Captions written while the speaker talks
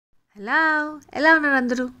Hello ఎలా ఉన్నారు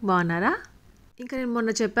అందరూ బాగున్నారా? ఇంకా నేను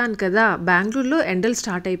మొన్న చెప్పాను కదా, బెంగళూరులో ఎండలు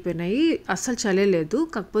స్టార్ట్ అయిపోయినాయి. అస్సలు చలి లేదు,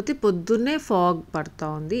 కాకపోతే పొద్దున్నే ఫాగ్ పడుతూ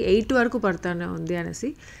ఉంది, 8 వరకు పడుతూనే ఉంది అనేసి.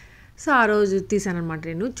 సో ఆ రోజు తీసానమాట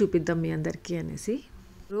నేను, చూపిద్దాం మీ అందరికీ అనేసి.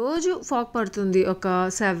 రోజు ఫాగ్ పడుతుంది, ఒక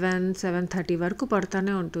 7-7:30 వరకు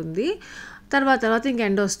పడుతూనే ఉంటుంది. తర్వాత ఇంక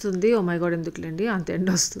ఎండ వస్తుంది. ఓ మై గాడ్ ఎందుకులేండి అంత ఎండ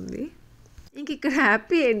వస్తుంది. ఇంక ఇక్కడ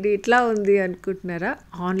హ్యాపీ ఏంటి ఇట్లా ఉంది అనుకుంటున్నారా?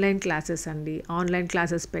 ఆన్లైన్ క్లాసెస్ అండి. ఆన్లైన్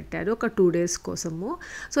క్లాసెస్ పెట్టారు ఒక 2 days కోసము.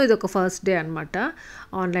 సో ఇది ఒక ఫస్ట్ డే అనమాట.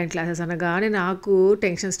 ఆన్లైన్ క్లాసెస్ అనగానే నాకు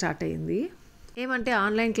టెన్షన్ స్టార్ట్ అయ్యింది. ఏమంటే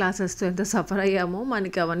ఆన్లైన్ క్లాసెస్తో ఎంత సఫర్ అయ్యామో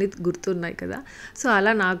మనకి అవన్నీ గుర్తున్నాయి కదా. సో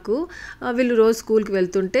అలా నాకు వీళ్ళు రోజు స్కూల్కి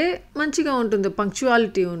వెళ్తుంటే మంచిగా ఉంటుంది,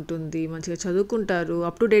 పంక్చువాలిటీ ఉంటుంది, మంచిగా చదువుకుంటారు,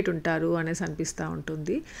 అప్ టు డేట్ ఉంటారు అనేసి అనిపిస్తూ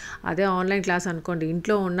ఉంటుంది. అదే ఆన్లైన్ క్లాస్ అనుకోండి,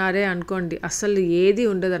 ఇంట్లో ఉన్నారే అనుకోండి, అస్సలు ఏది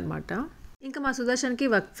ఉండదన్నమాట. ఇంకా మా సుదర్శన్కి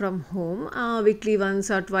work from home, weekly once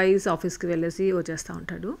or twice ఆఫీస్కి వెళ్ళేసి వచ్చేస్తూ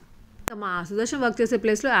ఉంటాడు. ఇంకా మా సుదర్శన్ వర్క్ చేసే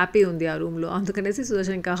ప్లేస్లో హ్యాపీ ఉంది ఆ రూమ్లో, అందుకనేసి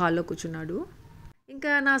సుదర్శన్ ఇంకా హాల్లో కూర్చున్నాడు.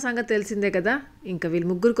 ఇంకా నా సంగతి తెలిసిందే కదా, ఇంకా వీళ్ళు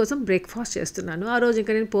ముగ్గురు కోసం బ్రేక్ఫాస్ట్ చేస్తున్నాను. ఆ రోజు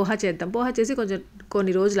ఇంకా నేను పోహా చేసి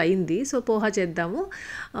కొన్ని రోజులు అయింది. సో పోహా చేద్దాము,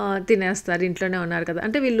 తినేస్తారు, ఇంట్లోనే ఉన్నారు కదా.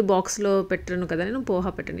 అంటే వీళ్ళు బాక్స్లో పెట్టను కదా, నేను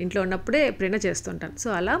పోహా పెట్టాను, ఇంట్లో ఉన్నప్పుడే ఎప్పుడైనా చేస్తుంటాను. సో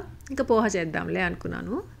అలా ఇంకా పోహా చేద్దాంలే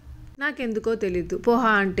అనుకున్నాను. నాకెందుకో తెలీదు,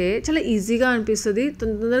 పోహా అంటే చాలా ఈజీగా అనిపిస్తుంది,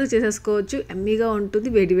 తొందరగా చేసేసుకోవచ్చు, ఎమ్మీగా ఉంటుంది,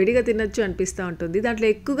 వేడివేడిగా తినచ్చు అనిపిస్తూ ఉంటుంది. దాంట్లో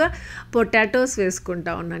ఎక్కువగా పొటాటోస్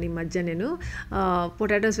వేసుకుంటా ఉన్నాను ఈ మధ్య నేను.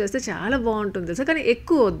 పొటాటోస్ వేస్తే చాలా బాగుంటుంది తెలుసా, కానీ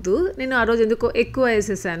ఎక్కువ వద్దు. నేను ఆ రోజు ఎందుకో ఎక్కువ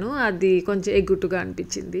వేసేసాను, అది కొంచెం ఎగ్గుట్టుగా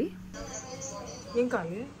అనిపించింది. ఏం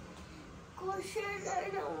కావాలి?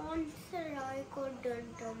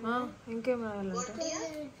 ఇంకేం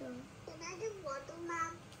రాయాలంట?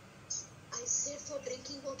 I said for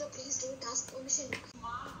drinking water, please don't ask permission.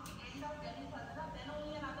 Mom, end up telling further, then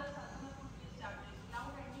only another customer could be established.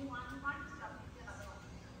 Without anyone, you can't establish another one.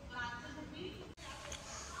 Your answer would be.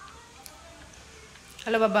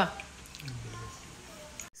 Hello, Baba.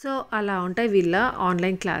 So అలా ఉంటాయి వీళ్ళ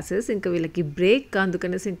online classes. ఇంకా వీళ్ళకి break,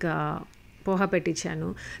 అందుకనేసి ఇంకా పోహా పెట్టించాను,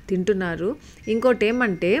 తింటున్నారు. ఇంకోటి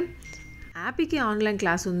ఏమంటే, హ్యాపీకి ఆన్లైన్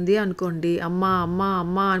క్లాస్ ఉంది అనుకోండి, అమ్మ అమ్మ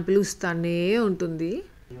అమ్మ అని పిలుస్తానే ఉంటుంది.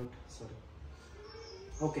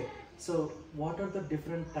 Okay, so what are the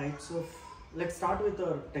different types of, let's start with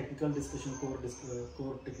our technical discussion,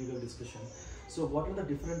 core technical discussion. So what are the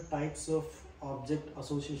different types of object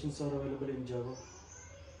associations are available in Java?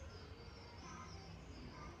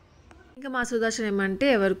 ఇంకా మా సుదర్శన్ ఏమంటే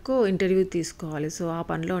ఎవరికో ఇంటర్వ్యూ తీసుకోవాలి, so ఆ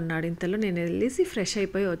పనిలో ఉన్నాడు. ఇంతలో నేను వెళ్ళేసి ఫ్రెష్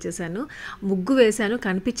అయిపోయి వచ్చేసాను. ముగ్గు వేశాను,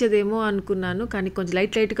 కనిపించదేమో అనుకున్నాను, కానీ కొంచెం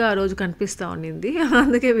లైట్గా ఆ రోజు కనిపిస్తూ ఉండింది,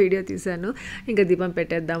 అందుకే వీడియో తీశాను. ఇంకా దీపం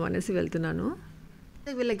పెట్టేద్దాం అనేసి వెళ్తున్నాను.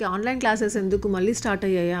 వీళ్ళకి ఆన్లైన్ క్లాసెస్ ఎందుకు మళ్ళీ స్టార్ట్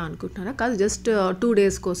అయ్యాయా అనుకుంటున్నారా? కాదు, జస్ట్ 2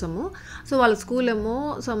 days కోసము. సో వాళ్ళ స్కూల్ ఏమో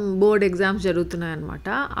సమ్ బోర్డ్ ఎగ్జామ్స్ జరుగుతున్నాయి అనమాట,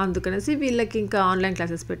 అందుకనేసి వీళ్ళకి ఇంకా ఆన్లైన్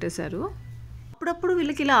క్లాసెస్ పెట్టేశారు. అప్పుడప్పుడు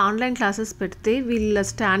వీళ్ళకి ఇలా ఆన్లైన్ క్లాసెస్ పెడితే వీళ్ళ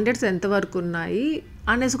స్టాండర్డ్స్ ఎంతవరకు ఉన్నాయి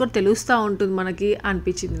అనేసి కూడా తెలుస్తూ ఉంటుంది మనకి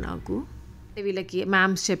అనిపించింది నాకు. వీళ్ళకి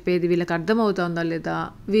మ్యామ్స్ చెప్పేది వీళ్ళకి అర్థమవుతుందా లేదా,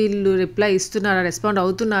 వీళ్ళు రిప్లై ఇస్తున్నారా, రెస్పాండ్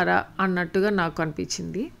అవుతున్నారా అన్నట్టుగా నాకు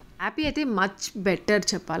అనిపించింది. హ్యాపీ అయితే మచ్ బెటర్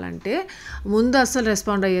చెప్పాలంటే, ముందు అస్సలు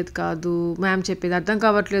రెస్పాండ్ అయ్యేది కాదు, మ్యామ్ చెప్పేది అర్థం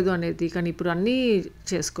కావట్లేదు అనేది, కానీ ఇప్పుడు అన్నీ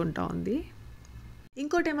చేసుకుంటా ఉంది.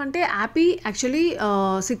 ఇంకోటి ఏమంటే, హ్యాపీ యాక్చువల్లీ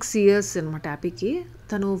 6 years అనమాట. హ్యాపీకి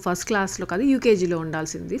తను ఫస్ట్ క్లాస్లో కాదు, యూకేజీలో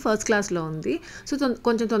ఉండాల్సింది, ఫస్ట్ క్లాస్లో ఉంది. సో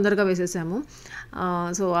కొంచెం తొందరగా వేసేసాము.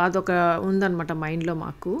 సో అదొక ఉందన్నమాట మైండ్లో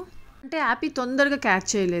మాకు. అంటే హ్యాపీ తొందరగా క్యాచ్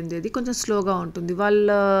చేయలేదు, ఇది కొంచెం స్లోగా ఉంటుంది.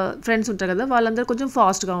 వాళ్ళ ఫ్రెండ్స్ ఉంటారు కదా, వాళ్ళందరూ కొంచెం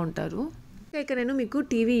ఫాస్ట్గా ఉంటారు. ఇక్కడ నేను మీకు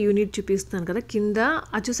టీవీ యూనిట్ చూపిస్తున్నాను కదా, కింద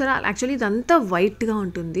అది చూసారా, యాక్చువల్లీ ఇదంతా వైట్గా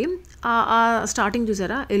ఉంటుంది. ఆ స్టార్టింగ్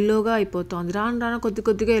చూసారా ఎల్లోగా అయిపోతుంది, రాను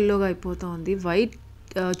కొద్దిగా ఎల్లోగా అయిపోతుంది. వైట్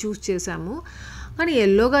చూస్ చేసాము, కానీ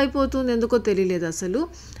ఎల్లోగా అయిపోతుంది ఎందుకో తెలియలేదు అసలు.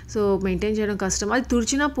 సో మెయింటైన్ చేయడం కష్టం, అది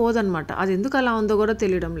తుడిచినా పోదనమాట, అది ఎందుకు అలా ఉందో కూడా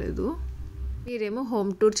తెలియడం లేదు. మీరేమో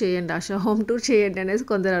హోమ్ టూర్ చేయండి ఆశ, హోమ్ టూర్ చేయండి అనేసి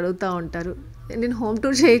కొందరు అడుగుతూ ఉంటారు. నేను హోమ్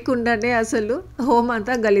టూర్ చేయకుండానే అసలు హోమ్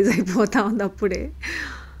అంతా గలీజ్ అయిపోతూ ఉంది అప్పుడే.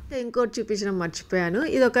 ఇంకోటి చూపించడం మర్చిపోయాను,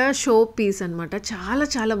 ఇది ఒక షో పీస్ అనమాట,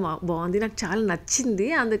 చాలా బాగుంది, నాకు చాలా నచ్చింది,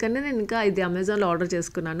 అందుకనే నేను ఇంకా ఇది అమెజాన్లో ఆర్డర్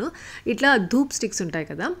చేసుకున్నాను. ఇట్లా ధూప్ స్టిక్స్ ఉంటాయి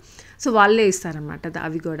కదా, సో వాళ్ళే ఇస్తారనమాట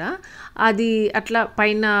అవి కూడా. అది అట్లా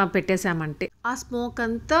పైన పెట్టేసామంటే ఆ స్మోక్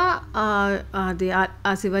అంతా అది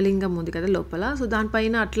ఆ శివలింగం ఉంది కదా లోపల, సో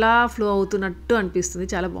దానిపైన అట్లా ఫ్లో అవుతున్నట్టు అనిపిస్తుంది,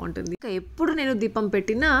 చాలా బాగుంటుంది. ఇంకా ఎప్పుడు నేను దీపం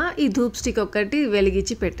పెట్టినా ఈ ధూప్ స్టిక్ ఒకటి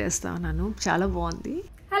వెలిగించి పెట్టేస్తాను, చాలా బాగుంది.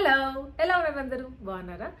 హలో, ఎలా ఉన్నారు అందరూ,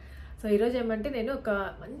 బాగున్నారా? సో ఈరోజు ఏమంటే నేను ఒక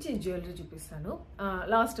మంచి జ్యువెలరీ చూపిస్తాను.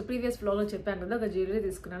 ప్రీవియస్ ఫ్లోలో చెప్పాను కదా, ఒక జ్యువెలరీ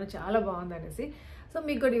తీసుకున్నాను, చాలా బాగుంది అనేసి. సో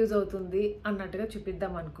మీకు కూడా యూజ్ అవుతుంది అన్నట్టుగా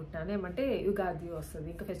చూపిద్దాం అనుకుంటున్నాను. ఏమంటే యుగాది వస్తుంది,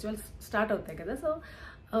 ఇంకా ఫెస్టివల్స్ స్టార్ట్ అవుతాయి కదా, సో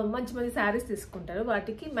మంచి మంచి శారీస్ తీసుకుంటారు,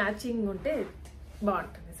 వాటికి మ్యాచింగ్ ఉంటే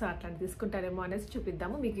బాగుంటుంది. సో అట్లాంటి తీసుకుంటారేమో అనేసి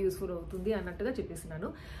చూపిద్దాము, మీకు యూస్ఫుల్ అవుతుంది అన్నట్టుగా చూపిస్తున్నాను.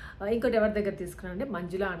 ఇంకోటి ఎవరి దగ్గర తీసుకున్నాను అంటే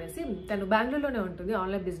మంజుల అనేసి, తను బెంగళూరులోనే ఉంటుంది,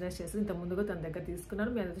 ఆన్లైన్ బిజినెస్ చేస్తుంది. ఇంత ముందుగా తన దగ్గర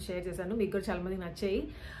తీసుకున్నాను, మీ అందరితో షేర్ చేశాను, మీకు కూడా చాలా మందికి నచ్చాయి.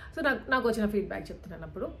 సో నాకు వచ్చిన ఫీడ్బ్యాక్ చెప్తున్నాను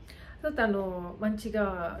అప్పుడు. సో తను మంచిగా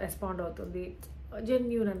రెస్పాండ్ అవుతుంది,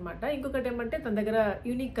 జెన్యూన్ అనమాట. ఇంకొకటి ఏమంటే తన దగ్గర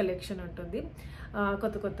యూనిక్ కలెక్షన్ ఉంటుంది,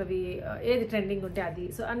 కొత్త కొత్తవి ఏది ట్రెండింగ్ ఉంటే అది,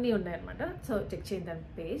 సో అన్నీ ఉన్నాయన్నమాట. సో చెక్ చేయండి దాని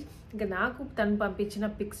పేజ్. ఇంకా నాకు తను పంపించిన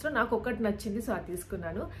పిక్స్లో నాకు ఒకటి నచ్చింది, సో అది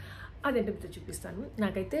తీసుకున్నాను. అదేంటో చూపిస్తాను.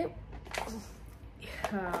 నాకైతే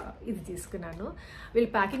ఇది తీసుకున్నాను. వీళ్ళ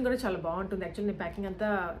ప్యాకింగ్ కూడా చాలా బాగుంటుంది. యాక్చువల్లీ నేను ప్యాకింగ్ అంతా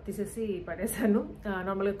తీసేసి పడేసాను.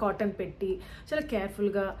 నార్మల్గా కాటన్ పెట్టి చాలా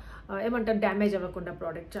కేర్ఫుల్గా, ఏమంటారు, డ్యామేజ్ అవ్వకుండా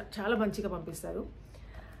ప్రోడక్ట్ చాలా మంచిగా పంపిస్తారు.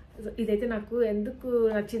 ఇదైతే నాకు ఎందుకు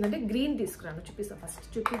నచ్చిందంటే గ్రీన్ తీసుకున్నాను, చూపిస్తాను. ఫస్ట్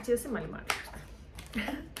చూపించేసి మళ్ళీ మాట్లాడతాను.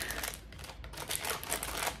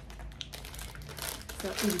 సో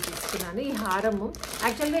ఇది తీసుకున్నాను. ఈ హారము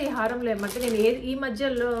యాక్చువల్గా ఈ హారంలో ఏమంటే నేను ఈ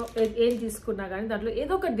మధ్యలో ఏం తీసుకున్నా కానీ దాంట్లో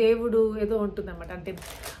ఏదో ఒక దేవుడు ఏదో ఉంటుందన్నమాట. అంటే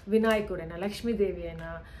వినాయకుడైనా, లక్ష్మీదేవి అయినా,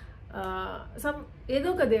 ఏదో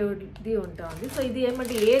ఒక దేవుడిది ఉంటుంది. సో ఇది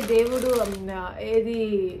ఏమంటే ఏ దేవుడు ఏది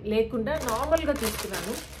లేకుండా నార్మల్గా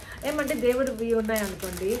తీసుకున్నాను. ఏమంటే దేవుడివి ఉన్నాయి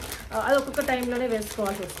అనుకోండి, అది ఒక్కొక్క టైంలోనే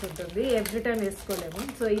వేసుకోవాల్సి వస్తుంటుంది, ఎవ్రీ టైం వేసుకోలేము.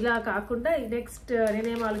 సో ఇలా కాకుండా నెక్స్ట్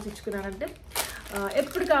నేనేం ఆలోచించుకున్నానంటే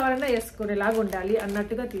ఎప్పుడు కావాలన్నా వేసుకునేలాగా ఉండాలి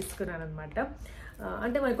అన్నట్టుగా తీసుకున్నాను అనమాట.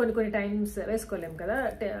 అంటే మరి కొన్ని టైమ్స్ వేసుకోలేము కదా,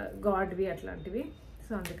 గాడ్వి అట్లాంటివి.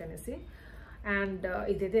 సో అందుకనేసి. అండ్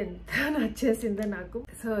ఇదైతే ఎంత నచ్చేసిందో నాకు.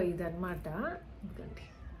 సో ఇదన్నమాట. ఎందుకంటే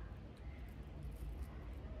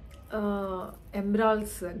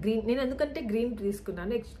ఎమరాల్డ్స్ గ్రీన్, నేను ఎందుకంటే గ్రీన్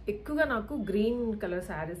తీసుకున్నాను, ఎక్కువగా నాకు గ్రీన్ కలర్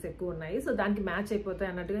శారీస్ ఎక్కువ ఉన్నాయి, సో దానికి మ్యాచ్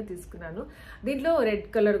అయిపోతాయి అన్నట్టుగా తీసుకున్నాను. దీంట్లో రెడ్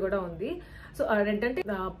కలర్ కూడా ఉంది. సో రెడ్ అంటే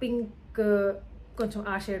పింక్ కొంచెం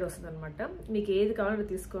ఆ షేడ్ వస్తుంది అనమాట. మీకు ఏది కావాలో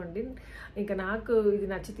తీసుకోండి. ఇంకా నాకు ఇది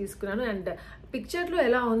నచ్చి తీసుకున్నాను. అండ్ పిక్చర్లో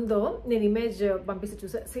ఎలా ఉందో నేను ఇమేజ్ పంపిస్తే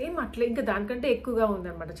చూసా, సేమ్ అట్లా ఇంకా దానికంటే ఎక్కువగా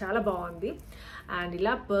ఉందన్నమాట. చాలా బాగుంది. అండ్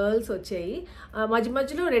ఇలా పర్ల్స్ వచ్చాయి, మధ్య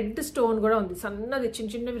మధ్యలో రెడ్ స్టోన్ కూడా ఉంది, సన్నది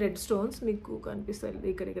చిన్న చిన్నవి రెడ్ స్టోన్స్ మీకు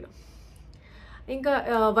కనిపిస్తాయి ఇక్కడ. ఇంకా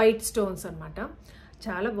వైట్ స్టోన్స్ అనమాట.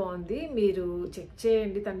 చాలా బాగుంది, మీరు చెక్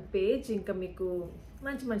చేయండి తన పేజ్. ఇంకా మీకు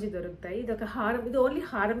మంచి దొరుకుతాయి. ఇది ఒక హారం, ఇది ఓన్లీ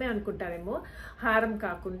హారమే అనుకుంటారేమో, హారం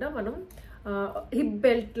కాకుండా మనం హిప్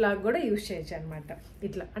బెల్ట్ లాగా కూడా యూజ్ చేయొచ్చు అనమాట.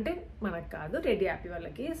 ఇట్లా అంటే మనకు కాదు, రెడీ యాపీ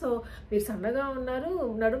వాళ్ళకి. సో మీరు సన్నగా ఉన్నారు,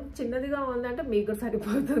 నడుము చిన్నదిగా ఉందంటే మీకు కూడా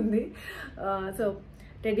సరిపోతుంది. సో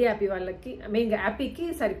రెడీ యాపీ వాళ్ళకి, మెయిన్గా యాపీకి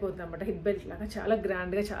సరిపోతుంది అనమాట. హిప్ బెల్ట్ లాగా చాలా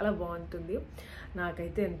గ్రాండ్గా చాలా బాగుంటుంది.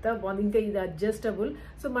 నాకైతే ఎంత బాగుంది. ఇంకా ఇది అడ్జస్టబుల్,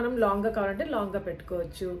 సో మనం లాంగ్గా కావాలంటే లాంగ్గా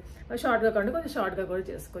పెట్టుకోవచ్చు, షార్ట్గా కావాలంటే కొంచెం షార్ట్గా కూడా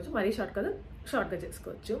చేసుకోవచ్చు. మరీ షార్ట్ కాదు, షార్ట్గా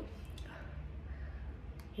చేసుకోవచ్చు.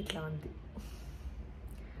 ఇట్లా ఉంది,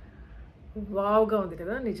 వావ్గా ఉంది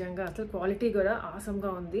కదా, నిజంగా అసలు క్వాలిటీ కూడా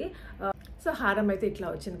ఆసమ్గా ఉంది. సో హారం అయితే ఇట్లా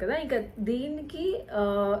వచ్చింది కదా. ఇంకా దీనికి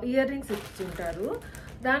ఇయర్ రింగ్స్ ఇచ్చింటారు.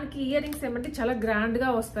 దానికి ఇయర్ రింగ్స్ ఏమంటే చాలా గ్రాండ్గా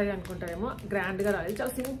వస్తాయి అనుకుంటారేమో, గ్రాండ్గా రాలేదు,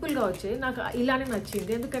 చాలా సింపుల్గా వచ్చాయి. నాకు ఇలానే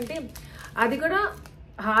నచ్చింది, ఎందుకంటే అది కూడా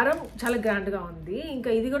హారం చాలా గ్రాండ్గా ఉంది, ఇంకా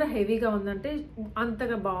ఇది కూడా హెవీగా ఉందంటే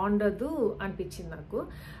అంతగా బాగుండదు అనిపించింది నాకు.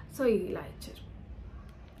 సో ఇలా ఇచ్చారు,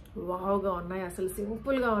 వావ్గా ఉన్నాయి, అసలు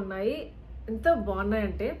సింపుల్గా ఉన్నాయి, ఎంత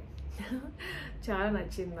బాగున్నాయంటే చాలా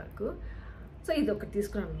నచ్చింది నాకు. సో ఇది ఒకటి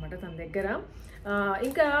తీసుకున్నాను అనమాట తన దగ్గర.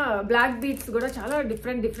 ఇంకా బ్లాక్ బీడ్స్ కూడా చాలా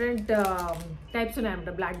డిఫరెంట్ టైప్స్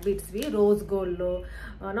ఉన్నాయన్నమాట. బ్లాక్ బీడ్స్వి రోజ్ గోల్డ్లో,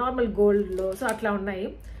 నార్మల్ గోల్డ్లో, సో అట్లా ఉన్నాయి.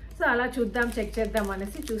 సో అలా చూద్దాం, చెక్ చేద్దాం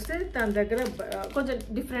అనేసి చూస్తే తన దగ్గర కొంచెం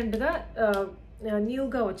డిఫరెంట్గా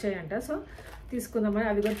న్యూగా వచ్చాయంట. సో తీసుకుందామని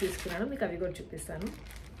అవి కూడా తీసుకున్నాను, మీకు అవి కూడా చూపిస్తాను.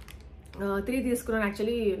 3 తీసుకున్నాను.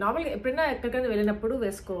 యాక్చువల్లీ నార్మల్గా ఎప్పుడైనా ఎక్కడికైనా వెళ్ళినప్పుడు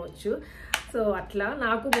వేసుకోవచ్చు. సో అట్లా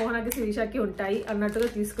నాకు మోహనాకి శిరీషాకి ఉంటాయి అన్నట్టుగా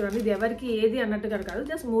తీసుకున్నాను. ఇది ఎవరికి ఏది అన్నట్టుగా కాదు,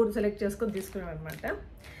 జస్ట్ 3 సెలెక్ట్ చేసుకొని తీసుకున్నాను అనమాట.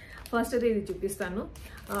 ఫస్ట్ అయితే ఇది చూపిస్తాను.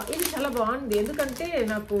 ఇది చాలా బాగుంది, ఎందుకంటే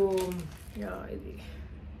నాకు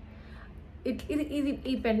ఇది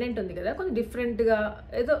ఈ పెండెంట్ ఉంది కదా, కొంచెం డిఫరెంట్గా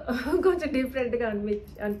ఏదో కొంచెం డిఫరెంట్గా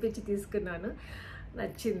అనిపించి తీసుకున్నాను,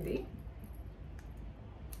 నచ్చింది.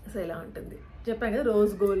 సో ఇలా ఉంటుంది, చెప్పాను కదా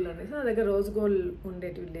రోజ్ గోల్డ్ అనేసి, నా దగ్గర రోజ్ గోల్డ్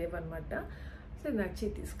ఉండేటివి లేవన్నమాట. సో నచ్చి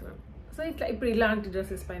తీసుకున్నాను. సో ఇట్లా ఇప్పుడు ఇలాంటి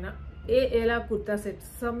డ్రెస్సెస్ పైన ఎలా కుర్తా సెట్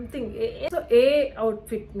సంథింగ్, సో ఏ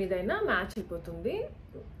అవుట్ఫిట్ మీదైనా మ్యాచ్ అయిపోతుంది,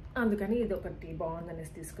 అందుకని ఇది ఒకటి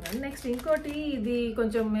బాగుందనేసి తీసుకున్నాను. నెక్స్ట్ ఇంకోటి, ఇది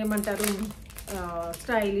కొంచెం ఏమంటారు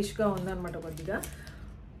స్టైలిష్గా ఉందన్నమాట కొద్దిగా.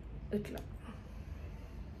 ఇట్లా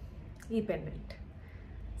ఈ పెండెంట్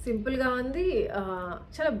సింపుల్గా ఉంది,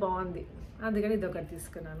 చాలా బాగుంది, అందుకని ఇది ఒకటి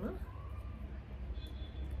తీసుకున్నాను.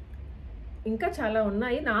 ఇంకా చాలా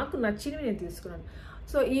ఉన్నాయి, నాకు నచ్చినవి నేను తీసుకున్నాను.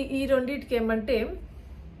 సో ఈ రెండింటికి ఏమంటే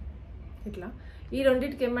ఇట్లా ఈ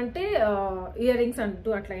రెండింటికి ఏమంటే ఇయర్ రింగ్స్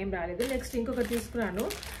అంటూ అట్లా ఏం రాలేదు. నెక్స్ట్ ఇంకొకటి తీసుకున్నాను,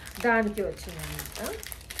 దానికి వచ్చింది అనమాట.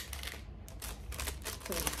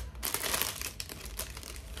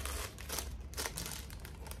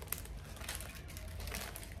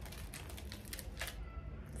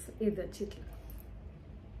 ఇది వచ్చి ఇట్లా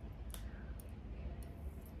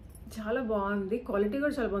చాలా బాగుంది, క్వాలిటీ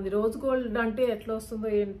కూడా చాలా బాగుంది. రోజ్ గోల్డ్ అంటే ఎట్లా వస్తుందో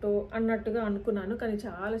ఏంటో అన్నట్టుగా అనుకున్నాను, కానీ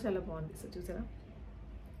చాలా చాలా బాగుంది. సో చూసారా.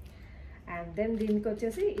 అండ్ దెన్ దీనికి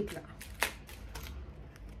వచ్చేసి ఇట్లా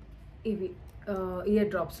ఇవి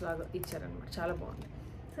ఇయర్ డ్రాప్స్ లాగా ఇచ్చారనమాట, చాలా బాగుంది.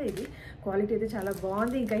 సో ఇది క్వాలిటీ అయితే చాలా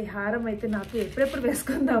బాగుంది. ఇంకా ఈ హారం అయితే నాకు ఎప్పుడెప్పుడు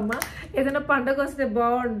వేసుకుందామా, ఏదైనా పండగ వస్తే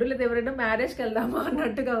బాగుండు, లేదా ఎవరైనా మ్యారేజ్కి వెళ్దామా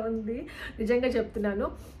అన్నట్టుగా ఉంది, నిజంగా చెప్తున్నాను.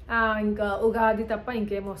 ఇంకా ఉగాది తప్ప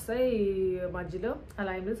ఇంకేం వస్తాయి మధ్యలో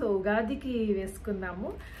అలా ఏమి. సో ఉగాదికి వేసుకుందాము,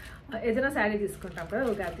 ఏదైనా శారీ తీసుకుంటాం కదా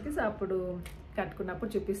ఉగాదికి, సో అప్పుడు కట్టుకున్నప్పుడు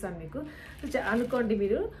చూపిస్తాను మీకు. అనుకోండి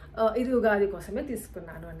మీరు ఇది ఉగాది కోసమే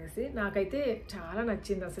తీసుకున్నాను అనేసి. నాకైతే చాలా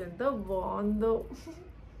నచ్చింది, అసలు ఎంతో బాగుందో.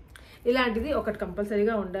 ఇలాంటిది ఒకటి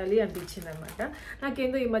కంపల్సరీగా ఉండాలి అనిపించింది అనమాట.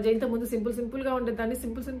 నాకేందో ఈ మధ్య ఇంతకుముందు సింపుల్గా ఉండేదాన్ని,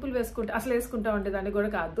 సింపుల్ వేసుకుంటా, అసలు వేసుకుంటా ఉండేదాన్ని కూడా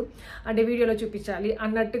కాదు, అంటే వీడియోలో చూపించాలి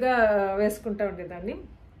అన్నట్టుగా వేసుకుంటా ఉండేదాన్ని.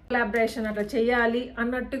 కొలాబరేషన్ అట్లా చేయాలి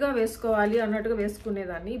అన్నట్టుగా వేసుకోవాలి అన్నట్టుగా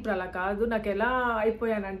వేసుకునేదాన్ని. ఇప్పుడు అలా కాదు, నాకు ఎలా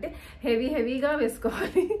అయిపోయానంటే హెవీగా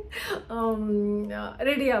వేసుకోవాలి,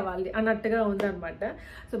 రెడీ అవ్వాలి అన్నట్టుగా ఉందన్నమాట.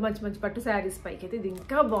 సో మంచి పట్టు శారీస్ పైకి అయితే ఇది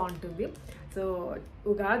ఇంకా బాగుంటుంది. సో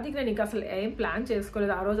ఉగాదికి నేను ఇంకా అసలు ఏం ప్లాన్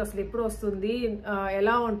చేసుకోలేదు, ఆ రోజు అసలు ఎప్పుడు వస్తుంది,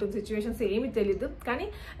 ఎలా ఉంటుంది సిచ్యువేషన్స్ ఏమీ తెలీదు. కానీ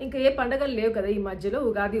ఇంకా ఏ పండగలు లేవు కదా ఈ మధ్యలో,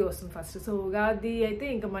 ఉగాది వస్తుంది ఫస్ట్. సో ఉగాది అయితే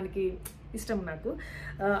ఇంకా మనకి ఇష్టం నాకు,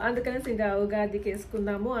 అందుకనేసి ఇంకా ఉగాదికి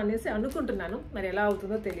వేసుకుందాము అనేసి అనుకుంటున్నాను. మరి ఎలా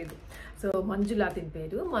అవుతుందో తెలీదు. సో మంజుల దీని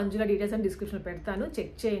పేరు, మంజుల డీటెయిల్స్ అని డిస్క్రిప్షన్లో పెడతాను,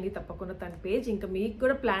 చెక్ చేయండి తప్పకుండా తన పేజ్. ఇంకా మీకు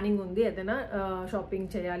కూడా ప్లానింగ్ ఉంది ఏదైనా షాపింగ్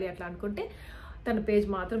చేయాలి అట్లా అనుకుంటే తన పేజ్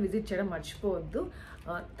మాత్రం విజిట్ చేయడం మర్చిపోవద్దు.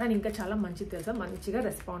 తను ఇంకా చాలా మంచిది తెలుసా, మంచిగా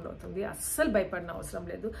రెస్పాండ్ అవుతుంది, అస్సలు భయపడిన అవసరం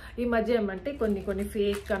లేదు. ఈ మధ్య ఏమంటే కొన్ని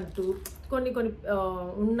ఫేక్ అంటూ కొన్ని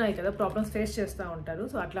ఉన్నాయి కదా, ప్రాబ్లమ్స్ ఫేస్ చేస్తూ ఉంటారు.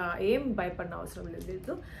 సో అట్లా ఏం భయపడిన అవసరం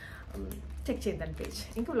లేదు. చెక్ చేద్దాం పేజ్.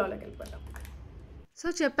 ఇంకా వ్లాగ్లోకి వెళ్ళిపోతాం. సో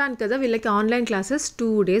చెప్పాను కదా వీళ్ళకి ఆన్లైన్ క్లాసెస్ 2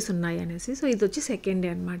 days ఉన్నాయి అనేసి. సో ఇది వచ్చి సెకండ్ డే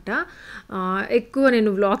అనమాట. ఎక్కువ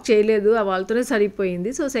నేను వ్లాగ్ చేయలేదు, వాళ్ళతోనే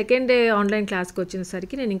సరిపోయింది. సో సెకండ్ డే ఆన్లైన్ క్లాస్కి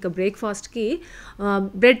వచ్చినసరికి నేను ఇంకా బ్రేక్ఫాస్ట్కి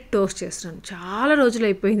బ్రెడ్ టోస్ట్ చేస్తున్నాను. చాలా రోజులు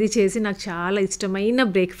అయిపోయింది చేసి, నాకు చాలా ఇష్టమైన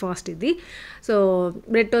బ్రేక్ఫాస్ట్ ఇది. సో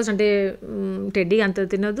బ్రెడ్ టోస్ట్ అంటే టెడ్డీ అంత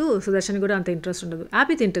తినదు, సుదర్శన్ కూడా అంత ఇంట్రెస్ట్ ఉండదు.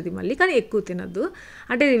 హ్యాపీ తింటుంది మళ్ళీ, కానీ ఎక్కువ తినద్దు.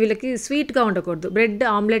 అంటే వీళ్ళకి స్వీట్గా ఉండకూడదు, బ్రెడ్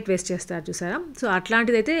ఆమ్లెట్ వేస్ట్ చేస్తారు చూసారా, సో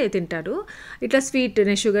అట్లాంటిది అయితే తింటారు. ఇట్లా స్వీట్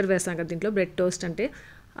నేను షుగర్ వేస్తాను కదా దీంట్లో, బ్రెడ్ టోస్ట్ అంటే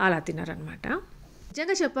అలా తిన్నారనమాట.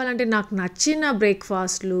 నిజంగా చెప్పాలంటే నాకు నచ్చిన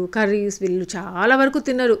బ్రేక్ఫాస్ట్లు కర్రీస్ వీళ్ళు చాలా వరకు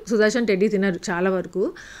తినరు, సుదర్శన్ టెడ్డీ తినరు చాలా వరకు.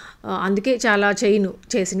 అందుకే చాలా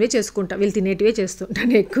చేసినవే చేసుకుంటా, వీళ్ళు తినేటివే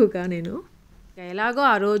చేస్తుంటాను ఎక్కువగా నేను. ఎలాగో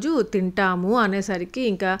ఆ రోజు తింటాము అనేసరికి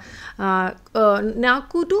ఇంకా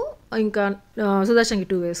నాకు 2, ఇంకా సుదర్శన్కి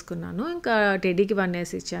 2 వేసుకున్నాను. ఇంకా టెడ్డీకి 1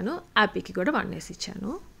 వేసి ఇచ్చాను, యాపీకి కూడా 1 వేసి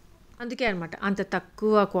ఇచ్చాను. అందుకే అనమాట అంత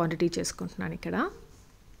తక్కువ క్వాంటిటీ చేసుకుంటున్నాను ఇక్కడ.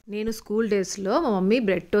 నేను స్కూల్ డేస్లో మా మమ్మీ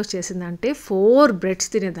బ్రెడ్ టోస్ట్ చేసిందంటే 4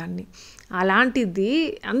 బ్రెడ్స్ తినేదాన్ని. అలాంటిది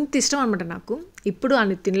అంత ఇష్టం అనమాట నాకు. ఇప్పుడు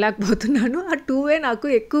అన్ని తినలేకపోతున్నాను, ఆ 2 నాకు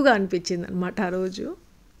ఎక్కువగా అనిపించింది అనమాట ఆ రోజు.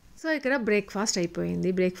 సో ఇక్కడ బ్రేక్ఫాస్ట్ అయిపోయింది.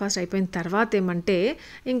 బ్రేక్ఫాస్ట్ అయిపోయిన తర్వాత ఏమంటే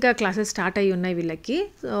ఇంకా క్లాసెస్ స్టార్ట్ అయ్యి ఉన్నాయి వీళ్ళకి.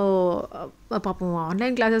 సో పాపం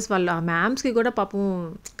ఆన్లైన్ క్లాసెస్ వల్ల ఆ మ్యామ్స్కి కూడా పాపం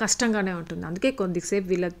కష్టంగానే ఉంటుంది. అందుకే కొద్దిసేపు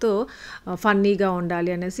వీళ్ళతో ఫన్నీగా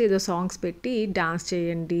ఉండాలి అనేసి ఏదో సాంగ్స్ పెట్టి డాన్స్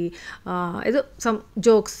చేయండి, ఏదో సమ్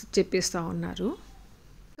జోక్స్ చెప్పిస్తూ ఉన్నారు.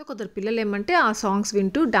 సో కొందరు పిల్లలు ఏమంటే ఆ సాంగ్స్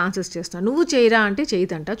వింటూ డాన్సెస్ చేస్తున్నారు. నువ్వు చేయరా అంటే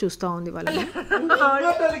చేయదంట, చూస్తూ ఉంది వాళ్ళని.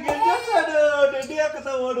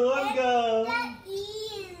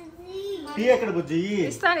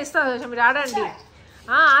 ఇస్తాను మీరు ఆడండి.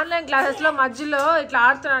 ఆన్లైన్ క్లాసెస్లో మధ్యలో ఇట్లా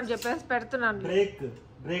ఆడుతున్నాను చెప్పేసి పెడుతున్నాను.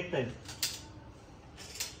 బ్రేక్ టైం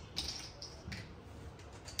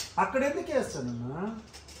అక్కడ ఎందుకు వేస్తానన్నా?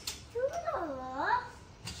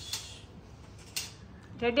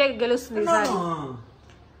 టెడ్డీ గెలుస్తుంది ఈసారి,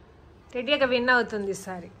 టెడ్డీ విన్ అవుతుంది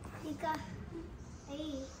ఈసారి.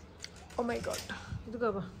 ఓ మై గాడ్, ఇదిగో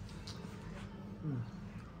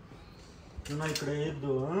ఇక్కడ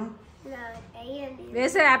వేయద్దు,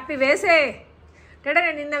 వేసే హ్యాపీ వేసే. టెడ్డీ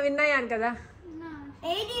నేను నిన్న విన్ అయ్యాను కదా.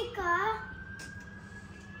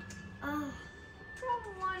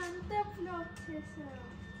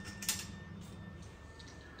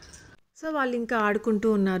 సో వాళ్ళు ఇంకా ఆడుకుంటూ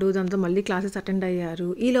ఉన్నారు. దాంతో మళ్ళీ క్లాసెస్ అటెండ్ అయ్యారు.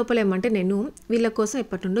 ఈ లోపల ఏమంటే నేను వీళ్ళ కోసం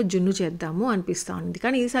ఎప్పటి నుండో జున్ను చేద్దాము అనిపిస్తూ ఉంది.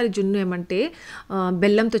 కానీ ఈసారి జున్ను ఏమంటే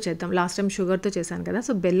బెల్లంతో చేద్దాం. లాస్ట్ టైం షుగర్తో చేశాను కదా,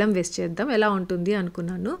 సో బెల్లం వేస్ట్ చేద్దాం ఎలా ఉంటుంది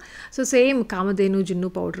అనుకున్నాను. సో సేమ్ కామధేను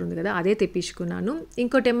జున్ను పౌడర్ ఉంది కదా, అదే తెప్పించుకున్నాను.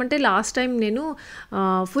 ఇంకోటి ఏమంటే లాస్ట్ టైం నేను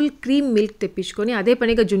ఫుల్ క్రీమ్ మిల్క్ తెప్పించుకొని అదే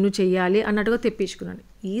పనిగా జున్ను చేయాలి అన్నట్టుగా తెప్పించుకున్నాను.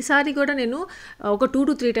 ఈసారి కూడా నేను ఒక 2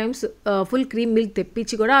 to 3 times full cream milk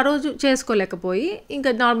తెప్పించి కూడా ఆ రోజు చేసుకోలేకపోయి ఇంకా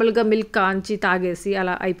నార్మల్గా మిల్క్ కాంచి తాగేసి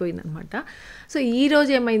అలా అయిపోయిందనమాట. సో ఈ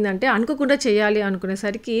రోజు ఏమైందంటే అనుకోకుండా చేయాలి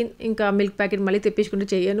అనుకునేసరికి ఇంకా మిల్క్ ప్యాకెట్ మళ్ళీ తెప్పించుకుంటూ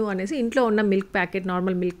చేయను అనేసి ఇంట్లో ఉన్న milk packet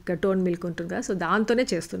normal milk tone milk ఉంటుంది కదా, సో దాంతోనే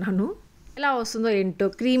చేస్తున్నాను. ఎలా వస్తుందో ఏంటో.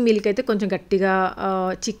 క్రీమ్ మిల్క్ అయితే కొంచెం గట్టిగా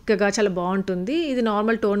చిక్కగా చాలా బాగుంటుంది. ఇది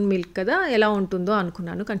నార్మల్ టోన్ మిల్క్ కదా, ఎలా ఉంటుందో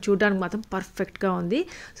అనుకున్నాను. కానీ చూడడానికి మాత్రం పర్ఫెక్ట్గా ఉంది.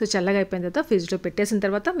 సో చల్లగా అయిపోయిన తర్వాత ఫ్రిడ్జ్లో పెట్టేసిన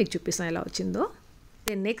తర్వాత మీకు చూపిస్తాను ఎలా వచ్చిందో.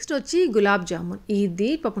 నెక్స్ట్ వచ్చి గులాబ్ జామున్. ఇది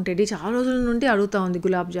పాపం టెడ్డీ చాలా రోజుల నుండి అడుగుతూ ఉంది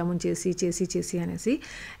గులాబ్ జామున్ చేసి అనేసి.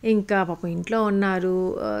 ఇంకా పాపం ఇంట్లో ఉన్నారు,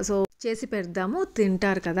 సో చేసి పెడదాము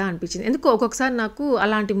తింటారు కదా అనిపించింది. ఎందుకు ఒక్కొక్కసారి నాకు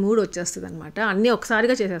అలాంటి మూడ్ వచ్చేస్తుంది అనమాట. అన్నీ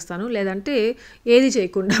ఒకసారిగా చేసేస్తాను, లేదంటే ఏది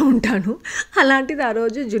చేయకుండా ఉంటాను. అలాంటిది ఆ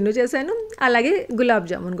రోజు జున్ను చేశాను, అలాగే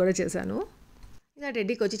గులాబ్ జామున్ కూడా చేశాను. ఇంకా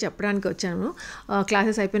టెడ్డీకి వచ్చి చెప్పడానికి వచ్చాను.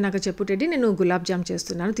 క్లాసెస్ అయిపోయినాక చెప్పు టెడ్డీ, నేను గులాబ్ జామ్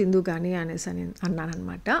చేస్తున్నాను తిందు కానీ అనేసి అన్నాను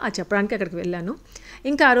అనమాట. అది చెప్పడానికి అక్కడికి వెళ్ళాను.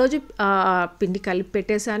 ఇంకా ఆ రోజు పిండి కలిపి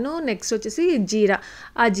పెట్టేశాను. నెక్స్ట్ వచ్చేసి జీరా.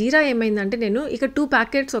 ఆ జీరా ఏమైందంటే నేను ఇక 2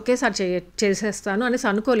 ప్యాకెట్స్ ఒకేసారి చేసేస్తాను అనేసి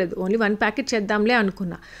అనుకోలేదు. ఓన్లీ 1 ప్యాకెట్ చేద్దాంలే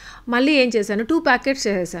అనుకున్నా. మళ్ళీ ఏం చేశాను, 2 ప్యాకెట్స్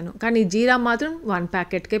చేసేసాను. కానీ జీరా మాత్రం 1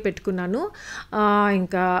 ప్యాకెట్కే పెట్టుకున్నాను.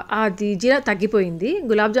 ఇంకా అది జీరా తగ్గిపోయింది.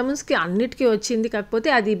 గులాబ్ జామున్స్కి అన్నిటికీ వచ్చింది,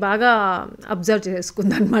 కాకపోతే అది బాగా అబ్జర్వ్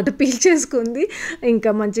చేసుకుంది అనమాట, పీల్చేసుకుంది. ఇంకా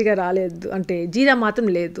మంచిగా రాలేదు, అంటే జీరా మాత్రం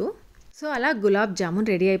లేదు. సో అలా గులాబ్ జామున్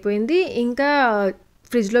రెడీ అయిపోయింది. ఇంకా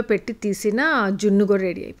ఫ్రిడ్జ్లో పెట్టి తీసిన జున్ను కూడా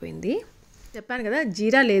రెడీ అయిపోయింది. చెప్పాను కదా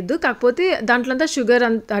జీరా లేదు, కాకపోతే దాంట్లో అంతా షుగర్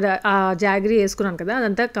అంతా జాగరీ వేసుకున్నాను కదా,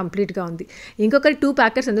 అదంతా కంప్లీట్గా ఉంది. ఇంకొకటి 2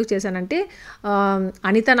 ప్యాకెట్స్ ఎందుకు చేశానంటే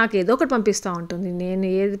అనిత నాకు ఏదో ఒకటి పంపిస్తూ ఉంటుంది. నేను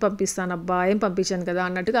ఏది పంపిస్తాను అబ్బా, ఏం పంపించాను కదా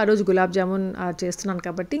అన్నట్టుగా ఆ రోజు గులాబ్ జామున్ చేస్తున్నాను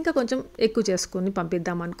కాబట్టి ఇంకా కొంచెం ఎక్కువ చేసుకొని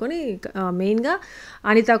పంపిద్దాం అనుకొని మెయిన్గా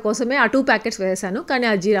అనిత కోసమే ఆ 2 ప్యాకెట్స్ వేసాను. కానీ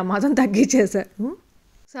ఆ జీరా మాత్రం తగ్గించేశాను.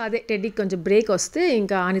 సో అదే టెడ్డీకి కొంచెం బ్రేక్ వస్తే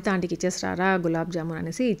ఇంకా అనిత ఆంటీకి ఇచ్చేసారా గులాబ్ జామున్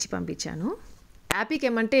అనేసి ఇచ్చి పంపించాను. హ్యాపీకి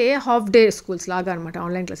ఏమంటే హాఫ్ డే స్కూల్స్ లాగా అనమాట,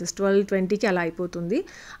 ఆన్లైన్ క్లాసెస్ 12:20కి అలా అయిపోతుంది.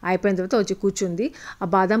 అయిపోయిన తర్వాత వచ్చి కూర్చుంది. ఆ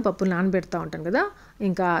బాదం పప్పులు నానబెడతా ఉంటాను కదా,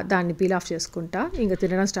 ఇంకా దాన్ని పీల్ ఆఫ్ చేసుకుంటా ఇంకా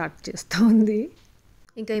తినడం స్టార్ట్ చేస్తూ ఉంది.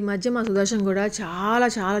 ఇంకా ఈ మధ్య మా సుదర్శన్ కూడా చాలా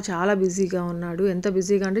చాలా చాలా బిజీగా ఉన్నాడు. ఎంత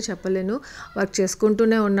బిజీగా అంటే చెప్పలేను. వర్క్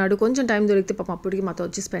చేసుకుంటూనే ఉన్నాడు. కొంచెం టైం దొరికితే పాపం అప్పటికి మాతో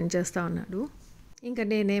వచ్చి స్పెండ్ చేస్తూ ఉన్నాడు. ఇంకా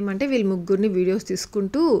నేనేమంటే వీళ్ళ ముగ్గురిని వీడియోస్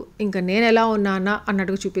తీసుకుంటూ ఇంకా నేను ఎలా ఉన్నానా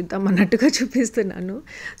అన్నట్టుగా చూపిద్దాం అన్నట్టుగా చూపిస్తున్నాను.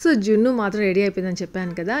 సో జున్ను మాత్రం రెడీ అయిపోయిందని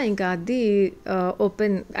చెప్పాను కదా, ఇంకా అది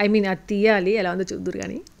అది తీయాలి, ఎలా ఉందో చూద్దురు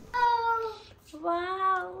కానీ.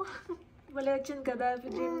 భలే వచ్చింది కదా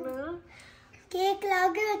జున్ను, కేక్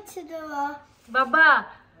లాగే వచ్చిందో బాబా.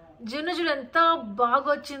 జున్ను చూడు ఎంత బాగా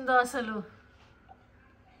వచ్చిందో అసలు,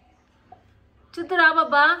 చూద్దురా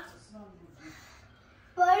బాబా.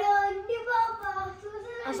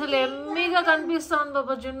 అసలు ఎమ్మిగా కనిపిస్తుంది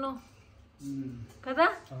బాబా జున్ను కదా.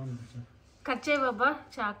 కట్ చేయి బాబా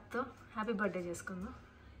చాక్తో. హ్యాపీ బర్త్డే చేసుకుందాం.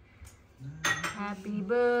 Happy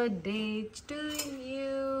birthday to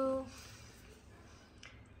you.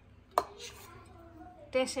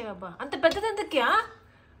 Taste చేయి బాబా. అంత పెద్దది ఎంతక్యా?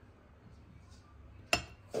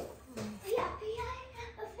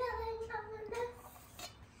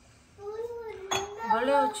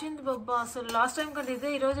 భలే వచ్చింది బాబా. అసలు లాస్ట్ టైం కంటే ఇదే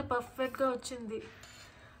ఈరోజు పర్ఫెక్ట్గా వచ్చింది.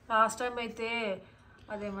 లాస్ట్ టైం అయితే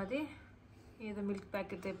అదేమది ఏదో మిల్క్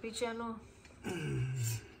ప్యాకెట్ తెప్పించాను.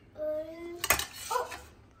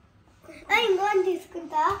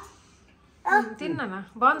 తీసుకుంటా తిన్నానా?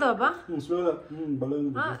 బాగుందా బాబా?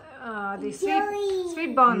 అది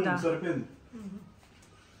స్వీట్ బాగుందా?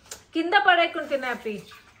 కింద పడేయకుండా తిన్నా. హ్యాపీ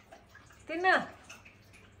తిన్నా,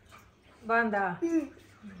 బాగుందా?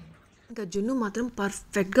 ఇంకా జున్ను మాత్రం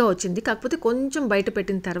పర్ఫెక్ట్గా వచ్చింది. కాకపోతే కొంచెం బయట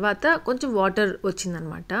పెట్టిన తర్వాత కొంచెం వాటర్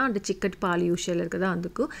వచ్చిందనమాట, అంటే చిక్కటి పాలు యూజ్ చేయలేదు కదా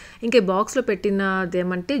అందుకు. ఇంకా ఈ బాక్స్లో పెట్టినది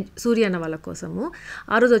ఏమంటే సూర్య అన్న వాళ్ళ కోసము.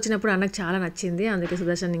 ఆ రోజు వచ్చినప్పుడు అన్నకు చాలా నచ్చింది, అందుకే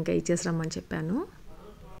సుదర్శన్ ఇంకా ఇచ్చేసిరమ్మని చెప్పాను.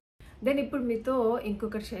 దెన్ ఇప్పుడు మీతో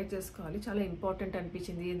ఇంకొకటి షేర్ చేసుకోవాలి, చాలా ఇంపార్టెంట్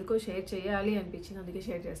అనిపించింది, ఎందుకో షేర్ చేయాలి అనిపించింది, అందుకే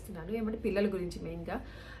షేర్ చేస్తున్నాను. ఏమంటే పిల్లల గురించి మెయిన్గా.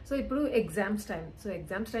 సో ఇప్పుడు ఎగ్జామ్స్ టైం. సో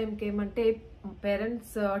ఎగ్జామ్స్ టైంకి ఏమంటే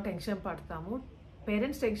పేరెంట్స్ టెన్షన్ పడతాము.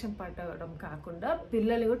 పేరెంట్స్ టెన్షన్ పడడం కాకుండా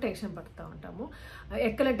పిల్లలు కూడా టెన్షన్ పడుతూ ఉంటాము,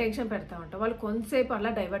 ఎక్కడ టెన్షన్ పెడతా ఉంటాం. వాళ్ళు కొంతసేపు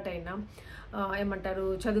అలా డైవర్ట్ అయినా ఏమంటారు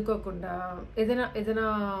చదువుకోకుండా ఏదైనా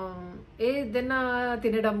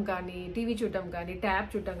తినడం కానీ, టీవీ చూడడం కానీ, ట్యాబ్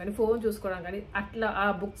చూడడం కానీ, ఫోన్ చూసుకోవడం కానీ, అట్లా ఆ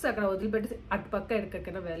బుక్స్ అక్కడ వదిలిపెట్టి అటుపక్క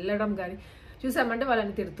ఎక్కడికైనా వెళ్ళడం కానీ చూసామంటే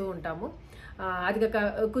వాళ్ళని తిడుతూ ఉంటాము. అది కాక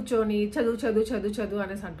కూర్చొని చదువు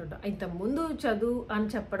అనేసి అంటుంటాం. ఇంతకుముందు చదువు అని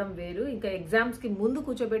చెప్పడం వేరు, ఇంకా ఎగ్జామ్స్కి ముందు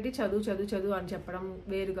కూర్చోబెట్టి చదువు అని చెప్పడం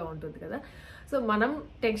వేరుగా ఉంటుంది కదా. సో మనం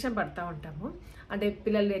టెన్షన్ పడతా ఉంటాము, అంటే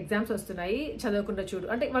పిల్లలు ఎగ్జామ్స్ వస్తున్నాయి చదవకుండా చూడు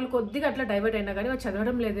అంటే వాళ్ళు కొద్దిగా అట్లా డైవర్ట్ అయినా కానీ వాళ్ళు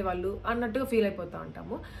చదవడం లేదే వాళ్ళు అన్నట్టుగా ఫీల్ అయిపోతూ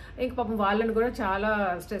ఉంటాము. ఇంక పాపం వాళ్ళని కూడా చాలా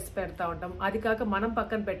స్ట్రెస్ పెడతా ఉంటాం. అది కాక మనం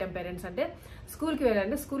పక్కన పెట్టాం పేరెంట్స్ అంటే స్కూల్కి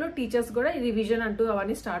వెళ్ళాలంటే స్కూల్లో టీచర్స్ కూడా రివిజన్ అంటూ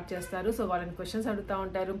అవన్నీ స్టార్ట్ చేస్తారు. సో వాళ్ళని క్వశ్చన్స్ అడుగుతూ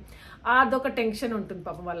ఉంటారు, అదొక టెన్షన్ ఉంటుంది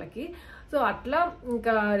పాపం వాళ్ళకి. సో అట్లా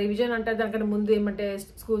ఇంకా రివిజన్ అంటే దానికన్నా ముందు ఏమంటే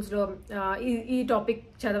స్కూల్స్లో ఈ టాపిక్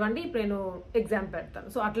చదవండి ఇప్పుడు నేను ఎగ్జామ్ పెడతాను,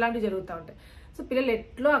 సో అట్లాంటివి జరుగుతూ ఉంటాయి. సో పిల్లలు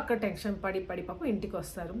ఎట్లో అక్కడ టెన్షన్ పడి పాపం ఇంటికి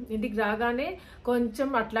వస్తారు. ఇంటికి రాగానే కొంచెం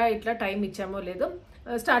అట్లా ఇట్లా టైం ఇచ్చామో లేదో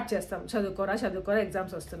స్టార్ట్ చేస్తాం, చదువుకోరా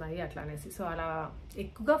ఎగ్జామ్స్ వస్తున్నాయి అట్లా అనేసి. సో అలా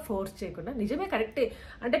ఎక్కువగా ఫోర్స్ చేయకుండా, నిజమే కరెక్టే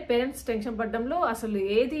అంటే పేరెంట్స్ టెన్షన్ పడడంలో అసలు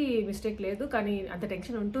ఏది మిస్టేక్ లేదు, కానీ అంత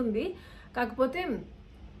టెన్షన్ ఉంటుంది. కాకపోతే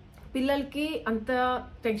పిల్లలకి అంత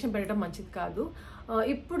టెన్షన్ పెట్టడం మంచిది కాదు.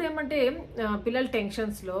 ఇప్పుడు ఏమంటే పిల్లల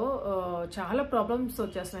టెన్షన్స్లో చాలా ప్రాబ్లమ్స్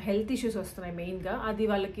వచ్చేస్తున్నాయి, హెల్త్ ఇష్యూస్ వస్తున్నాయి మెయిన్గా. అది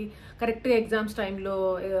వాళ్ళకి కరెక్ట్గా ఎగ్జామ్స్ టైంలో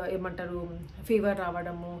ఏమంటారు ఫీవర్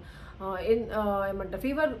రావడము, ఏమంటారు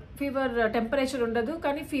ఫీవర్ టెంపరేచర్ ఉండదు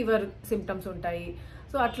కానీ ఫీవర్ సిమ్టమ్స్ ఉంటాయి.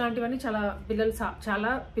 సో అట్లాంటివన్నీ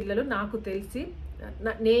చాలా పిల్లలు నాకు తెలిసి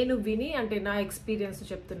నేను విని అంటే నా ఎక్స్పీరియన్స్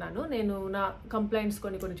చెప్తున్నాను. నేను నా కంప్లైంట్స్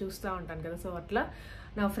కొన్ని చూస్తూ ఉంటాను కదా, సో అట్లా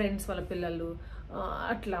నా ఫ్రెండ్స్ వాళ్ళ పిల్లలు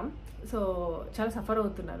అట్లా సో చాలా సఫర్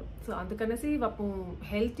అవుతున్నారు. సో అందుకనేసి పాపం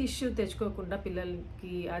హెల్త్ ఇష్యూ తెచ్చుకోకుండా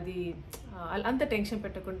పిల్లలకి అది అంత టెన్షన్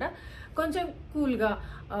పెట్టకుండా కొంచెం కూల్గా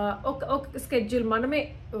ఒక స్కెడ్యూల్ మనమే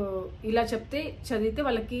ఇలా చెప్తే చదివితే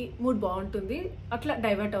వాళ్ళకి మూడ్ బాగుంటుంది, అట్లా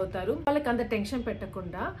డైవర్ట్ అవుతారు. వాళ్ళకి అంత టెన్షన్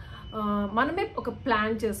పెట్టకుండా మనమే ఒక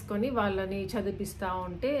ప్లాన్ చేసుకొని వాళ్ళని చదివిపిస్తూ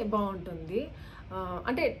ఉంటే బాగుంటుంది.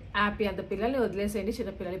 అంటే హ్యాపీ అంత పిల్లల్ని వదిలేసేయండి,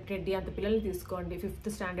 చిన్నపిల్లలు ఇప్పుడు 10 అంత పిల్లల్ని తీసుకోండి, 5th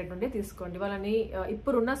స్టాండర్డ్ నుండే తీసుకోండి. వాళ్ళని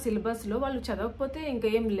ఇప్పుడున్న సిలబస్లో వాళ్ళు చదవకపోతే ఇంకా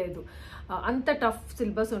ఏం లేదు, అంత టఫ్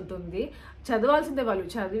సిలబస్ ఉంటుంది. చదవాల్సిందే, వాళ్ళు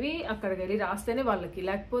చదివి అక్కడికి వెళ్ళి రాస్తేనే వాళ్ళకి,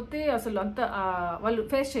 లేకపోతే అసలు అంత వాళ్ళు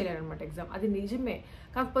ఫేస్ చేయలేరు అనమాట ఎగ్జామ్. అది నిజమే.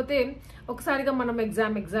 కాకపోతే ఒకసారిగా మనం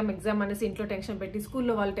ఎగ్జామ్ అనేసి ఇంట్లో టెన్షన్ పెట్టి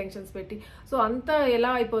స్కూల్లో వాళ్ళు టెన్షన్స్ పెట్టి సో అంతా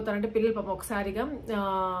ఎలా అయిపోతారంటే పిల్లలు పాపం ఒకసారిగా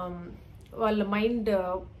వాళ్ళ మైండ్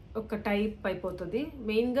ఒక టైప్ అయిపోతుంది.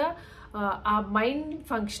 మెయిన్గా ఆ మైండ్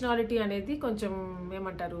ఫంక్షనాలిటీ అనేది కొంచెం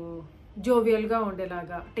ఏమంటారు జోవియల్గా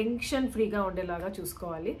ఉండేలాగా, టెన్షన్ ఫ్రీగా ఉండేలాగా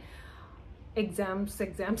చూసుకోవాలి.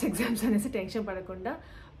 ఎగ్జామ్స్ అనేసి టెన్షన్ పడకుండా,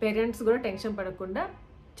 పేరెంట్స్ కూడా టెన్షన్ పడకుండా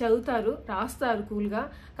చదువుతారు, రాస్తారు కూల్గా.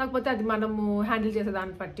 కాకపోతే అది మనము హ్యాండిల్ చేసే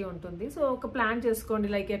దాన్ని బట్టి ఉంటుంది. సో ఒక ప్లాన్ చేసుకోండి,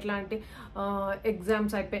 లైక్ ఎట్లా అంటే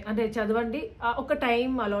ఎగ్జామ్స్ అయిపోయి అంటే చదవండి, ఒక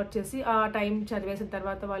టైం అలాట్ చేసి ఆ టైం చదివేసిన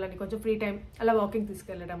తర్వాత వాళ్ళని కొంచెం ఫ్రీ టైం అలా వాకింగ్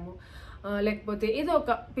తీసుకెళ్ళడము, లేకపోతే ఏదో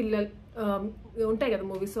ఒక పిల్లలు ఉంటాయి కదా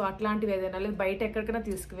మూవీస్, సో అట్లాంటివి ఏదైనా లేదు బయట ఎక్కడికైనా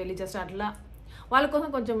తీసుకువెళ్ళి జస్ట్ అట్లా వాళ్ళ కోసం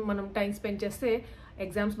కొంచెం మనం టైం స్పెండ్ చేస్తే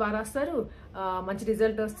ఎగ్జామ్స్ బాగా రాస్తారు, మంచి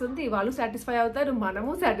రిజల్ట్ వస్తుంది, వాళ్ళు సాటిస్ఫై అవుతారు,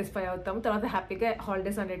 మనము సాటిస్ఫై అవుతాము, తర్వాత హ్యాపీగా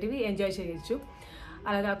హాలిడేస్ అనేటివి ఎంజాయ్ చేయొచ్చు.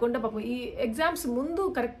 అలా కాకుండా పాపం ఈ ఎగ్జామ్స్ ముందు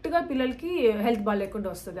కరెక్ట్గా పిల్లలకి హెల్త్ బాగాలేకుండా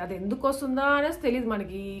వస్తుంది. అది ఎందుకు వస్తుందా అనేసి తెలియదు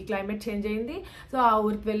మనకి. ఈ క్లైమేట్ చేంజ్ అయింది, సో ఆ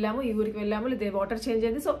ఊరికి వెళ్ళాము, ఈ ఊరికి వెళ్ళాము, లేదా వాటర్ చేంజ్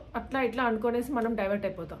అయింది, సో అట్లా ఇట్లా అనుకునేసి మనం డైవర్ట్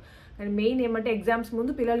అయిపోతాం. కానీ మెయిన్ ఏమంటే ఎగ్జామ్స్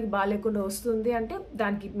ముందు పిల్లలకి బాగాలేకుండా వస్తుంది అంటే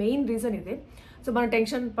దానికి మెయిన్ రీజన్ ఇదే. సో మనం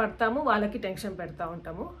టెన్షన్ పడతాము, వాళ్ళకి టెన్షన్ పెడతా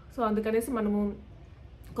ఉంటాము. సో అందుకనేసి మనము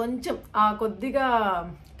కొంచెం ఆ కొద్దిగా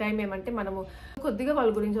టైం ఏమంటే మనము కొద్దిగా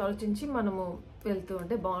వాళ్ళ గురించి ఆలోచించి మనము వెళ్తూ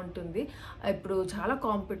ఉంటే బాగుంటుంది. ఇప్పుడు చాలా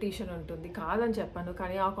కాంపిటీషన్ ఉంటుంది, కాదని చెప్పాను,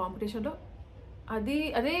 కానీ ఆ కాంపిటీషన్లో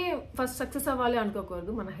అదే ఫస్ట్ సక్సెస్ అవ్వాలి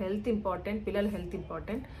అనుకోకూడదు. మన హెల్త్ ఇంపార్టెంట్, పిల్లల హెల్త్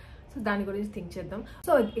ఇంపార్టెంట్. సో దాని గురించి థింక్ చేద్దాం.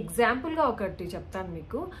 సో ఎగ్జాంపుల్గా ఒకటి చెప్తాను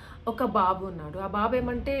మీకు. ఒక బాబు ఉన్నాడు, ఆ బాబు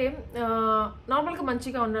ఏమంటే నార్మల్గా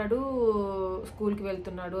మంచిగా ఉన్నాడు, స్కూల్కి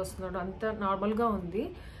వెళ్తున్నాడు వస్తున్నాడు అంతా నార్మల్గా ఉంది.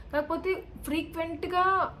 కాకపోతే ఫ్రీక్వెంట్గా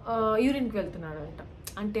యూరిన్కి వెళ్తున్నాడు అంట,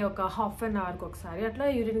 అంటే ఒక హాఫ్ అన్ అవర్కి ఒకసారి అట్లా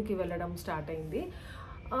యూరిన్కి వెళ్ళడం స్టార్ట్ అయింది.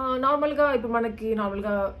 నార్మల్గా ఇప్పుడు మనకి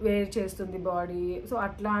నార్మల్గా వేర్ చేస్తుంది బాడీ, సో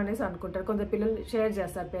అట్లా అనేసి అనుకుంటారు. కొందరు పిల్లలు షేర్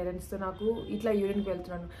చేస్తారు పేరెంట్స్తో, నాకు ఇట్లా యూరిన్కి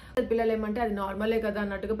వెళ్తున్నాను. పిల్లలు ఏమంటే అది నార్మలే కదా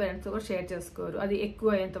అన్నట్టుగా పేరెంట్స్తో కూడా షేర్ చేసుకోరు, అది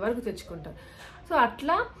ఎక్కువ అయ్యేంత వరకు తెచ్చుకుంటారు. సో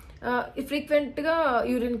అట్లా ఫ్రీక్వెంట్గా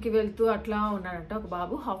యూరిన్కి వెళ్తూ అట్లా ఉన్నాడంట ఒక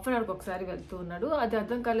బాబు. హాఫ్ అన్ అవర్కి ఒకసారి వెళ్తూ ఉన్నాడు. అది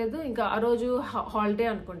అర్థం కాలేదు. ఇంకా ఆ రోజు హాలిడే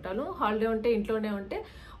అనుకుంటాను. హాలిడే ఉంటే ఇంట్లోనే ఉంటే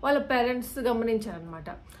వాళ్ళ పేరెంట్స్ గమనించారనమాట.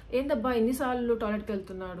 ఏందబ్బా ఎన్నిసార్లు టాయిలెట్కి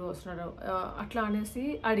వెళ్తున్నాడు వస్తున్నాడు అట్లా అనేసి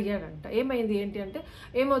అడిగాడంట. ఏమైంది ఏంటి అంటే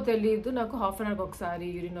ఏమో తెలియదు, నాకు హాఫ్ అన్ అవర్కి ఒకసారి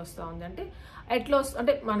యూరిన్ వస్తూ ఉంది అంటే ఎట్లా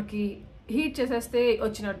అంటే మనకి హీట్ చేసేస్తే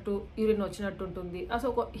వచ్చినట్టు యూరిన్ వచ్చినట్టు ఉంటుంది.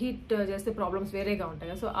 అసలు ఒక హీట్ చేస్తే ప్రాబ్లమ్స్ వేరేగా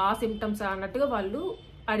ఉంటాయి కదా. సో ఆ సిమ్టమ్స్ అన్నట్టుగా వాళ్ళు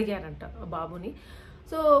అడిగారంట బాబుని.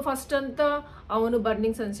 సో ఫస్ట్ అంతా అవును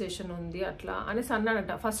బర్నింగ్ సెన్సేషన్ ఉంది అట్లా అనేసి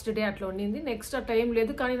అన్నాడంట. ఫస్ట్ డే అట్లా ఉండింది. నెక్స్ట్ అట్లా ఏం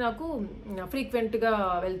లేదు, కానీ నాకు ఫ్రీక్వెంట్గా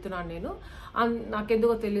వెళ్తున్నాను నేను,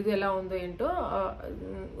 నాకెందుకో తెలీదు ఎలా ఉందో ఏంటో,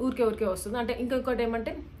 ఊరికే వస్తుంది అంటే. ఇంకొకటి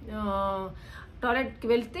ఏమంటే టాయిలెట్కి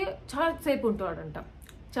వెళ్తే చాలాసేపు ఉంటాడంట.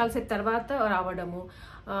 చాలాసేపు తర్వాత రావడము,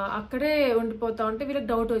 అక్కడే ఉండిపోతా ఉంటే వీళ్ళకి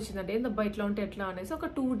డౌట్ వచ్చిందంటే ఏందబ్బా ఇట్లా ఉంటే ఎట్లా అనేసి ఒక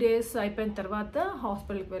 2 days అయిపోయిన తర్వాత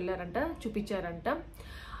హాస్పిటల్కి వెళ్ళారంట, చూపించారంట.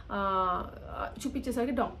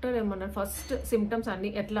 చూపించేసరికి డాక్టర్ ఏమన్నారు, ఫస్ట్ సిమ్టమ్స్ అన్ని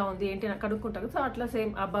ఎట్లా ఉంది ఏంటి అని కనుక్కుంటారు. సో అట్లా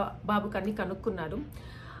సేమ్ బాబుకి అన్ని కనుక్కున్నారు.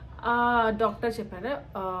 డాక్టర్ చెప్పారు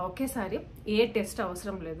ఒకేసారి ఏ టెస్ట్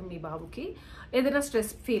అవసరం లేదు, మీ బాబుకి ఏదైనా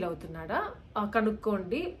స్ట్రెస్ ఫీల్ అవుతున్నాడా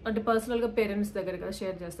కనుక్కోండి, అంటే పర్సనల్గా పేరెంట్స్ దగ్గర కదా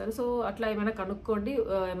షేర్ చేస్తారు. సో అట్లా ఏమైనా కనుక్కోండి,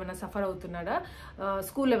 ఏమైనా సఫర్ అవుతున్నాడా,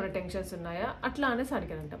 స్కూల్లో ఏమైనా టెన్షన్స్ ఉన్నాయా అట్లా అనేసి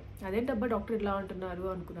అడిగారంట. అదేంటబ్బా డాక్టర్ ఇట్లా అంటున్నారు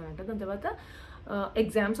అనుకున్నారంట. దాని తర్వాత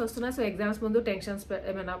ఎగ్జామ్స్ వస్తున్నాయి, సో ఎగ్జామ్స్ ముందు టెన్షన్స్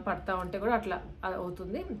ఏమైనా పడతా ఉంటే కూడా అట్లా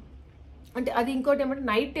అవుతుంది అంటే. అది ఇంకోటి ఏమంటే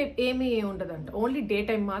నైట్ ఏమీ ఉండదంట, ఓన్లీ డే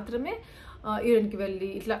టైం మాత్రమే యూరిన్కి వెళ్ళి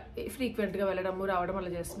ఇట్లా ఫ్రీక్వెంట్గా వెళ్ళడము రావడం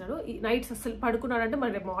అలా చేస్తున్నాడు. ఈ నైట్స్ అసలు పడుకున్నాడంటే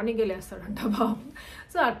మరి రేపు మార్నింగే లేస్తాడంట బాబు.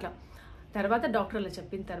 సో అట్లా తర్వాత డాక్టర్ అలా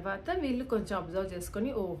చెప్పిన తర్వాత వీళ్ళు కొంచెం అబ్జర్వ్ చేసుకొని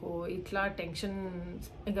ఓహో ఇట్లా టెన్షన్,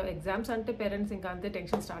 ఇంకా ఎగ్జామ్స్ అంటే పేరెంట్స్ ఇంకా అంతే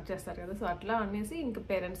టెన్షన్ స్టార్ట్ చేస్తారు కదా. సో అట్లా అనేసి ఇంకా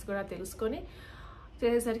పేరెంట్స్ కూడా తెలుసుకొని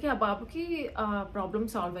చేసేసరికి ఆ బాబుకి ప్రాబ్లమ్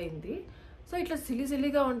సాల్వ్ అయింది. సో ఇట్లా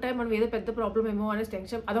సిల్లీగా ఉంటాయి, మనం ఏదో పెద్ద ప్రాబ్లం ఏమో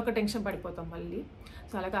అనేసి అదొక టెన్షన్ పడిపోతాం మళ్ళీ.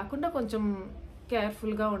 సో అలా కాకుండా కొంచెం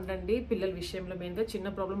కేర్ఫుల్గా ఉండండి పిల్లల విషయంలో. మెయిన్గా చిన్న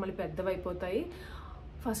ప్రాబ్లం మళ్ళీ పెద్దవైపోతాయి.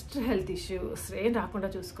 ఫస్ట్ హెల్త్ ఇష్యూస్ ఏం రాకుండా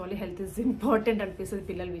చూసుకోవాలి, హెల్త్ ఈజ్ ఇంపార్టెంట్ అనిపిస్తుంది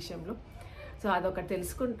పిల్లల విషయంలో. సో అదొకటి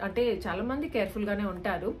అంటే చాలామంది కేర్ఫుల్గానే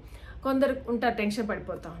ఉంటారు, కొందరు ఉంటారు టెన్షన్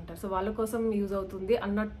పడిపోతూ ఉంటారు. సో వాళ్ళ కోసం యూజ్ అవుతుంది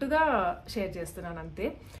అన్నట్టుగా షేర్ చేస్తున్నాను అంతే.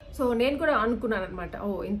 సో నేను కూడా అనుకున్నాను అనమాట,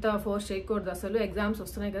 ఇంత ఫోర్స్ చేయకూడదు, అసలు ఎగ్జామ్స్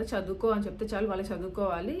వస్తున్నాయి కదా చదువుకో అని చెప్తే చాలు వాళ్ళు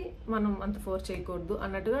చదువుకోవాలి, మనం అంత ఫోర్స్ చేయకూడదు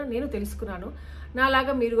అన్నట్టుగా నేను తెలుసుకున్నాను.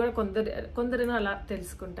 నాలాగా మీరు కూడా కొందరైనా అలా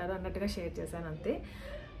తెలుసుకుంటారు అన్నట్టుగా షేర్ చేశాను అంతే.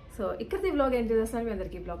 సో ఇక్కడిది వ్లాగ్ ఏం చేస్తాను, మీ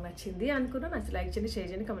అందరికీ వ్లాగ్ నచ్చింది అనుకున్నాను. నచ్చి లైక్ చేయండి, షేర్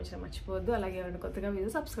చేయండి, కమెంట్ చేయడం మర్చిపోవద్దు. అలాగే ఎవరైనా కొత్తగా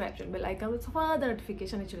వీడియో సబ్స్క్రైబ్ చేయండి, bell icon further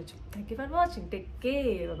notification ఇచ్చవచ్చు. Thank you for watching, take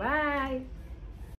care, bye.